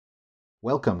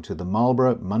Welcome to the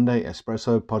Marlborough Monday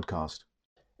Espresso podcast.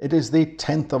 It is the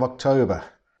 10th of October.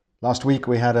 Last week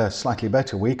we had a slightly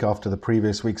better week after the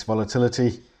previous week's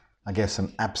volatility. I guess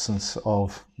an absence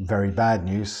of very bad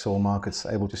news saw markets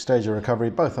able to stage a recovery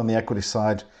both on the equity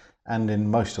side and in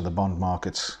most of the bond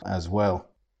markets as well.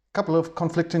 A couple of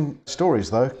conflicting stories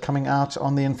though coming out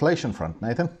on the inflation front,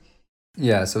 Nathan.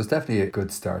 Yeah, so it's definitely a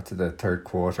good start to the third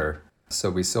quarter. So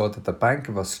we saw that the Bank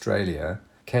of Australia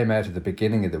came out at the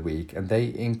beginning of the week and they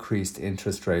increased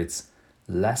interest rates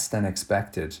less than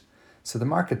expected. So the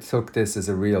market took this as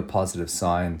a real positive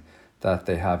sign that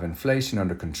they have inflation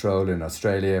under control in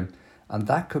Australia, and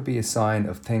that could be a sign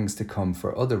of things to come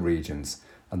for other regions.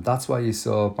 And that's why you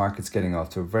saw markets getting off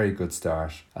to a very good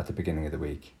start at the beginning of the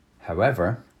week.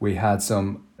 However, we had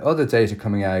some other data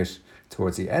coming out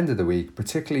towards the end of the week,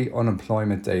 particularly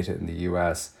unemployment data in the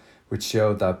US, which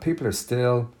showed that people are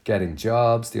still getting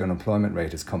jobs, the unemployment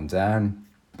rate has come down,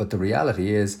 but the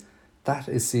reality is that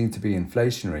is seen to be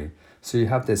inflationary. So you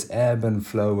have this ebb and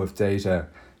flow of data.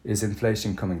 Is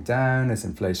inflation coming down? Is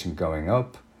inflation going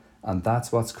up? And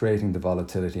that's what's creating the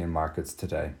volatility in markets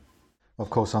today. Of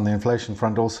course, on the inflation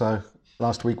front also,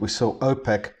 last week we saw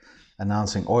OPEC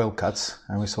announcing oil cuts,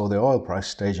 and we saw the oil price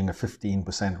staging a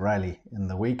 15% rally in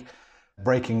the week,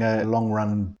 breaking a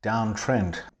long-run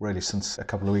downtrend, really since a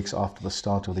couple of weeks after the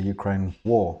start of the Ukraine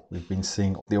war. We've been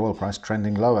seeing the oil price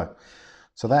trending lower.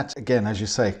 So that, again, as you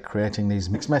say, creating these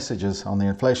mixed messages on the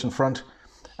inflation front,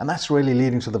 and that's really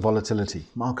leading to the volatility.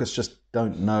 Markets just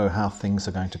don't know how things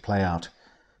are going to play out.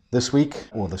 This week,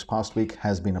 or this past week,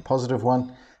 has been a positive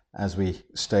one as we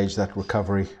stage that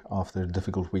recovery after a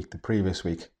difficult week the previous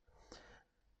week.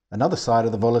 Another side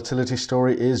of the volatility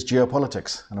story is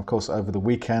geopolitics. And of course, over the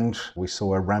weekend, we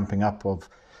saw a ramping up of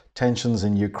tensions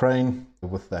in Ukraine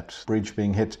with that bridge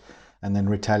being hit and then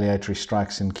retaliatory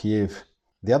strikes in Kyiv.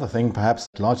 The other thing, perhaps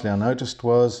largely unnoticed,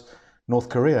 was North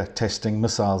Korea testing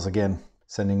missiles again,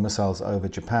 sending missiles over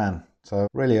Japan. So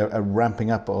really a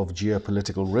ramping up of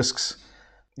geopolitical risks.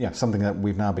 Yeah, something that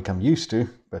we've now become used to,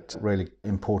 but really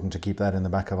important to keep that in the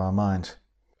back of our mind.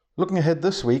 Looking ahead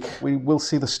this week, we will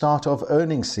see the start of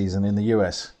earnings season in the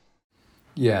US.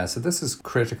 Yeah, so this is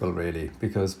critical really,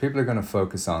 because people are going to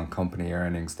focus on company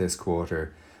earnings this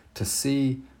quarter to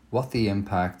see what the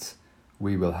impact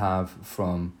we will have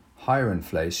from higher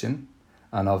inflation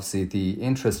and obviously the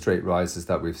interest rate rises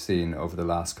that we've seen over the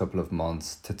last couple of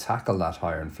months to tackle that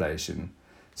higher inflation.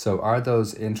 So are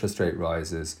those interest rate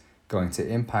rises going to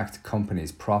impact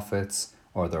companies' profits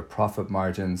or their profit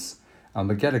margins? And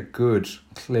we'll get a good,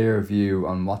 clear view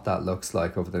on what that looks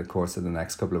like over the course of the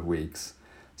next couple of weeks.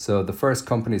 So the first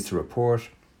companies to report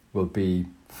will be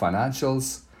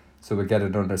financials. So we'll get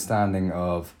an understanding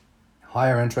of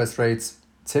higher interest rates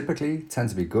typically tend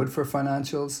to be good for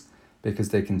financials because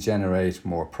they can generate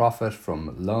more profit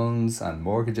from loans and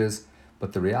mortgages.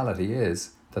 But the reality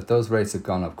is that those rates have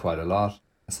gone up quite a lot.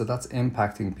 So that's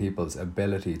impacting people's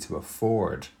ability to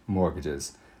afford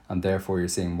mortgages. And therefore you're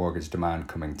seeing mortgage demand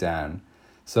coming down.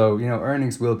 So,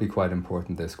 earnings will be quite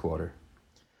important this quarter.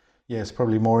 Yes,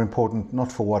 probably more important,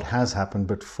 not for what has happened,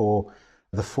 but for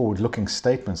the forward-looking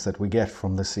statements that we get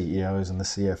from the CEOs and the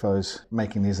CFOs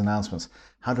making these announcements.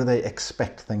 How do they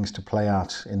expect things to play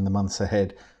out in the months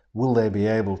ahead? Will they be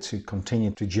able to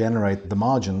continue to generate the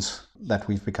margins that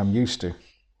we've become used to?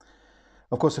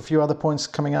 Of course, a few other points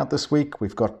coming out this week.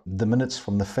 We've got the minutes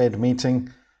from the Fed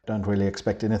meeting. Don't really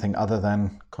expect anything other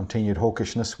than continued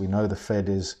hawkishness. We know the Fed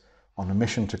is on a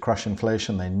mission to crush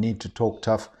inflation. They need to talk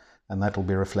tough, and that will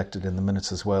be reflected in the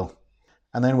minutes as well.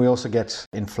 And then we also get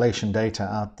inflation data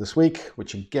out this week,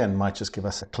 which again might just give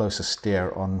us a closer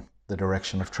steer on the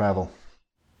direction of travel.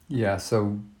 Yeah,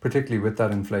 so particularly with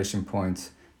that inflation point,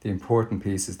 the important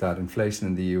piece is that inflation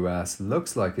in the US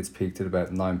looks like it's peaked at about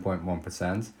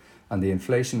 9.1%, and the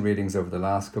inflation readings over the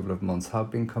last couple of months have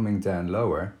been coming down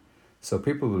lower. So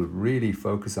people will really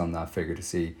focus on that figure to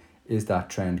see, is that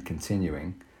trend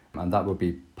continuing? And that will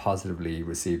be positively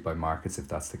received by markets if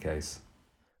that's the case.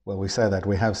 Well, we say that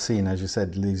we have seen, as you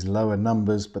said, these lower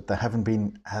numbers, but they haven't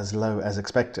been as low as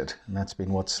expected. And that's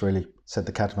been what's really set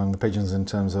the cat among the pigeons in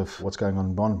terms of what's going on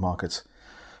in bond markets.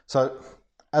 So,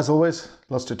 as always,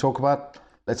 lots to talk about.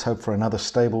 Let's hope for another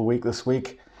stable week this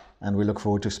week. And we look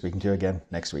forward to speaking to you again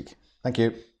next week. Thank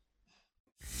you.